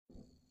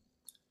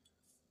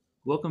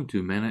Welcome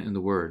to Manna in the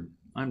Word.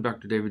 I'm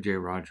Dr. David J.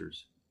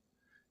 Rogers.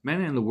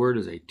 Manna in the Word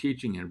is a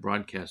teaching and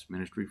broadcast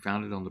ministry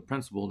founded on the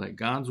principle that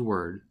God's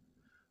Word,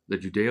 the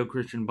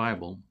Judeo-Christian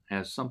Bible,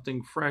 has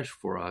something fresh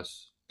for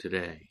us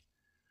today.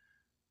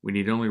 We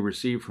need only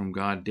receive from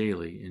God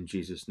daily in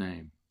Jesus'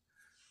 name.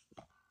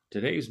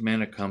 Today's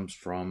manna comes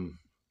from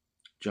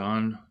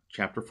John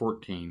chapter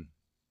 14,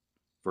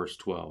 verse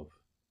 12.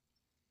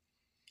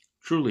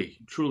 Truly,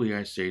 truly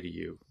I say to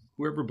you,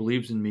 whoever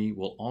believes in me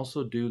will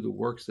also do the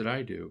works that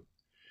I do,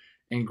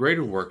 and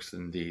greater works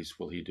than these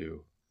will he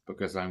do,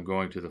 because I'm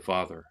going to the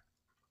Father.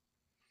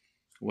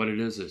 What it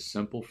is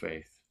simple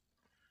faith,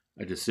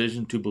 a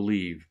decision to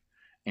believe,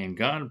 and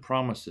God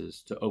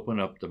promises to open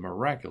up the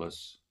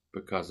miraculous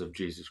because of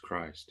Jesus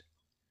Christ.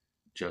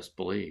 Just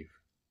believe.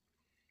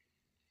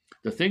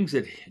 The things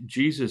that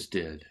Jesus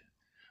did,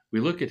 we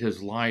look at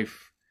his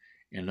life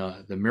and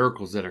the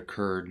miracles that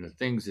occurred and the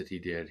things that he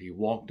did. He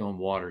walked on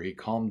water. He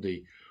calmed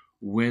the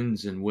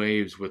winds and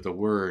waves with a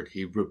word.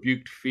 He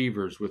rebuked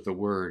fevers with a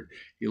word.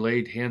 He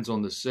laid hands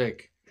on the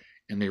sick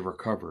and they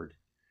recovered.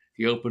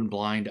 He opened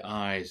blind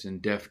eyes and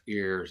deaf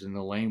ears, and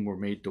the lame were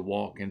made to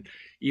walk, and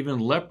even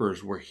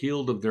lepers were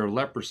healed of their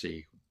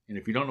leprosy. And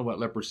if you don't know what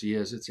leprosy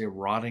is, it's a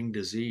rotting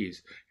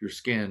disease. Your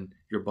skin,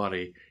 your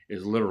body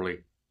is literally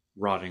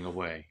rotting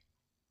away.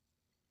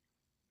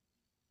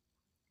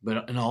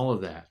 But in all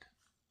of that,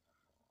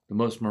 the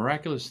most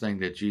miraculous thing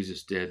that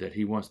Jesus did that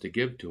he wants to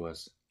give to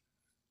us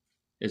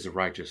is a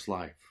righteous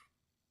life.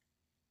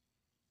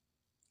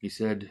 He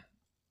said,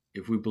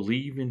 if we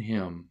believe in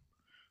him,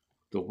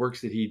 the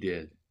works that he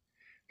did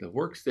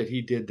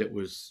that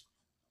was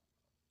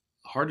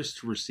hardest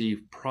to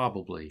receive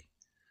probably,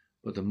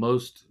 but the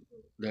most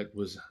that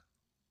was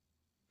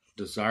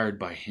desired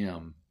by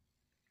him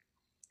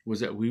was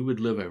that we would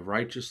live a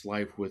righteous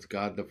life with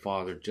God the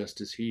Father just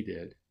as he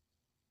did.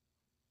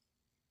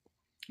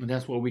 And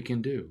that's what we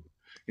can do.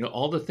 You know,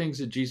 all the things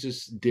that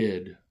Jesus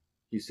did,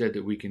 he said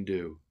that we can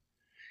do.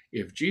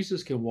 If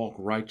Jesus can walk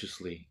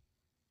righteously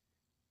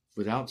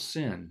without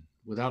sin,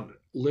 without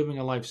living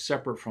a life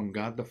separate from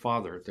God the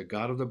Father, the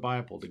God of the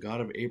Bible, the God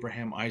of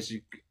Abraham,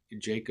 Isaac,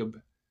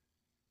 Jacob,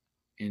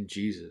 and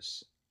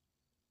Jesus,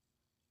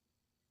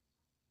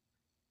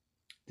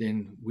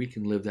 then we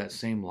can live that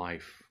same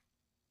life.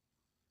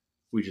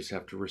 We just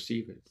have to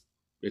receive it.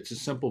 It's a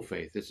simple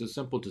faith. It's a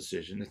simple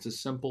decision. It's a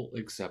simple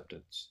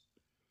acceptance.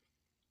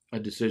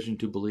 A decision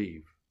to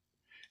believe.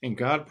 And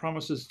God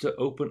promises to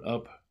open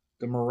up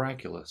the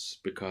miraculous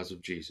because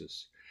of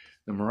Jesus.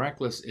 The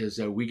miraculous is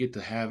that we get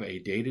to have a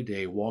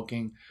day-to-day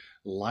walking,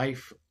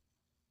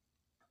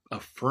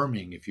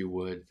 life-affirming, if you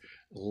would,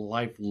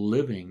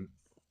 life-living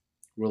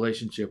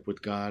relationship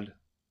with God,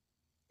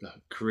 the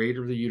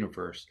creator of the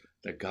universe,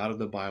 the God of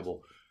the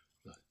Bible,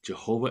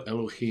 Jehovah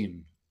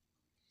Elohim,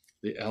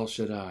 the El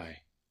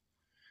Shaddai,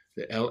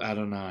 the El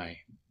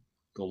Adonai,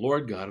 the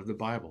Lord God of the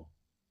Bible.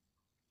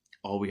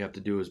 All we have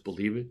to do is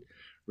believe it,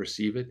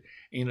 receive it,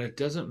 and it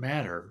doesn't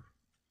matter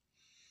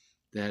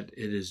that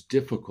it is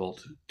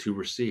difficult to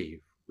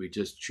receive. We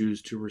just choose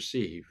to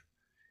receive,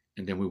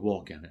 and then we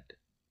walk in it.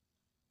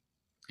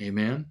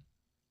 Amen?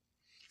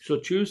 So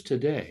choose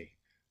today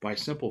by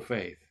simple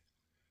faith,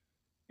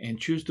 and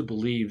choose to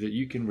believe that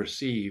you can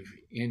receive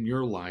in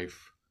your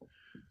life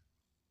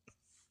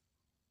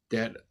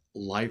that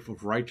life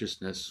of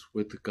righteousness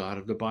with the God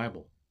of the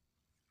Bible.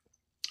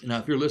 Now,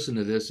 if you're listening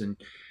to this and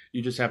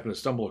you just happen to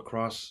stumble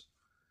across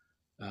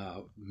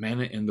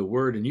manna in the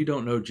Word and you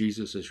don't know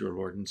Jesus as your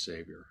Lord and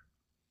Savior,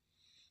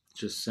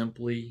 just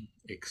simply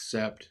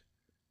accept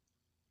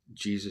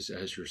Jesus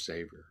as your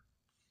Savior.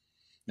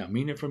 Now,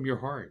 mean it from your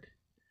heart.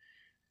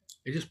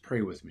 And just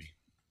pray with me.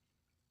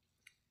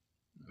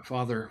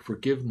 Father,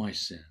 forgive my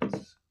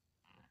sins.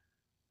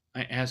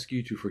 I ask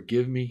you to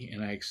forgive me,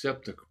 and I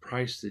accept the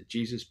price that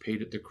Jesus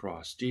paid at the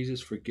cross. Jesus,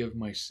 forgive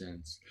my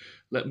sins.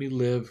 Let me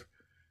live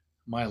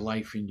my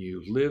life in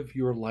you. Live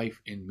your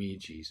life in me,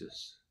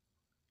 Jesus.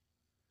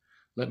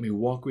 Let me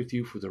walk with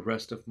you for the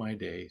rest of my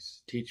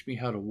days. Teach me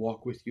how to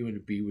walk with you and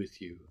to be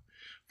with you.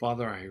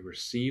 Father, I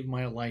receive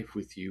my life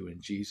with you in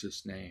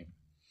Jesus' name.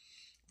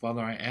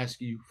 Father, I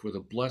ask you for the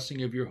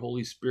blessing of your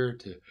Holy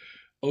Spirit to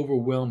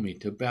overwhelm me,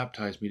 to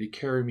baptize me, to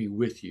carry me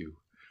with you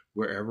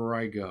wherever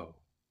I go.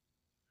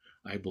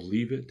 I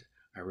believe it,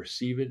 I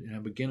receive it, and I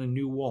begin a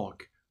new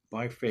walk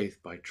by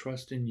faith, by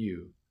trust in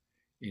you.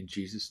 In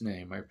Jesus'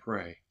 name I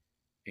pray.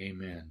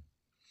 Amen.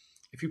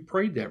 If you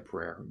prayed that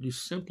prayer, you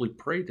simply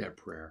prayed that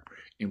prayer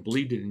and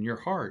believed it in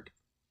your heart,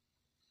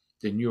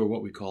 then you are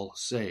what we call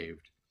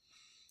saved.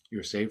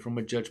 You're saved from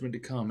a judgment to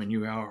come, and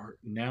you are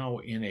now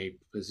in a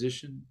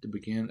position to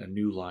begin a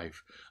new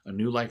life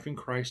in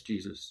Christ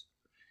Jesus,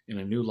 and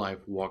a new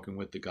life walking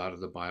with the God of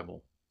the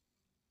Bible.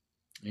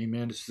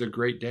 Amen. This is a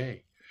great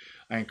day.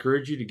 I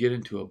encourage you to get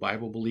into a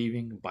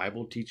Bible-believing,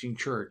 Bible-teaching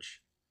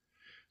church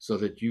so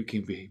that you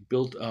can be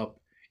built up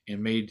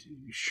and made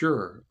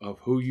sure of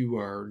who you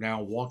are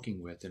now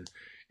walking with and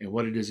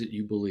what it is that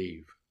you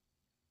believe.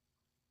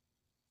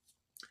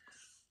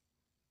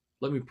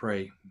 Let me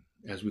pray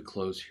as we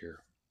close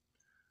here.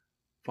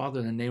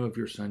 Father, in the name of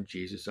your Son,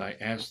 Jesus, I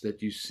ask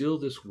that you seal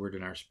this word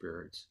in our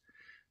spirits,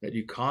 that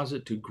you cause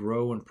it to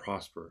grow and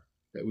prosper,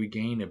 that we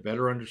gain a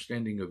better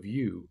understanding of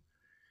you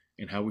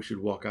and how we should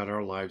walk out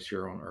our lives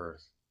here on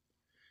earth,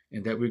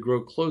 and that we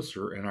grow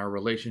closer in our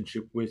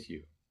relationship with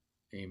you.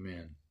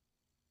 Amen.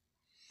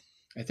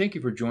 I thank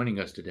you for joining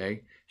us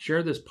today.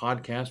 Share this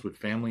podcast with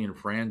family and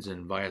friends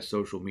and via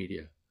social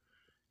media.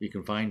 You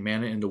can find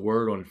Manna in the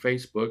Word on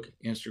Facebook,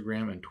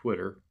 Instagram, and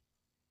Twitter.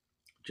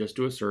 Just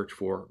do a search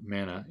for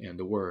Manna in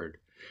the Word.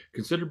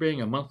 Consider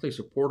being a monthly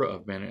supporter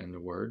of Manna in the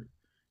Word.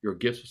 Your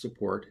gifts of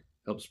support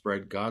help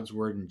spread God's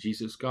Word and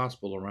Jesus'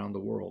 Gospel around the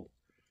world.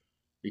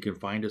 You can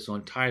find us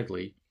on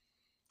Tithely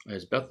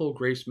as Bethel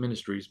Grace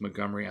Ministries,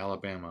 Montgomery,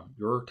 Alabama.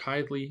 Our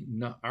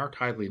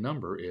Tithely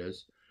number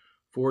is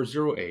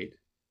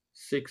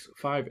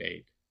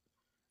 408-658.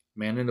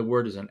 Manna in the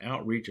Word is an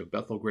outreach of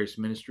Bethel Grace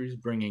Ministries,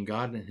 bringing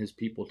God and His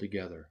people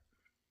together.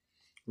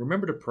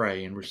 Remember to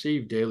pray and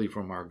receive daily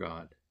from our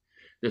God.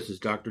 This is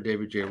Dr.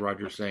 David J.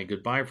 Rogers saying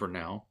goodbye for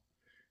now.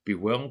 Be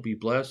well, be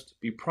blessed,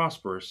 be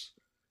prosperous,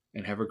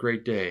 and have a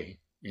great day.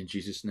 In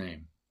Jesus'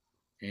 name,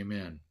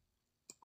 amen.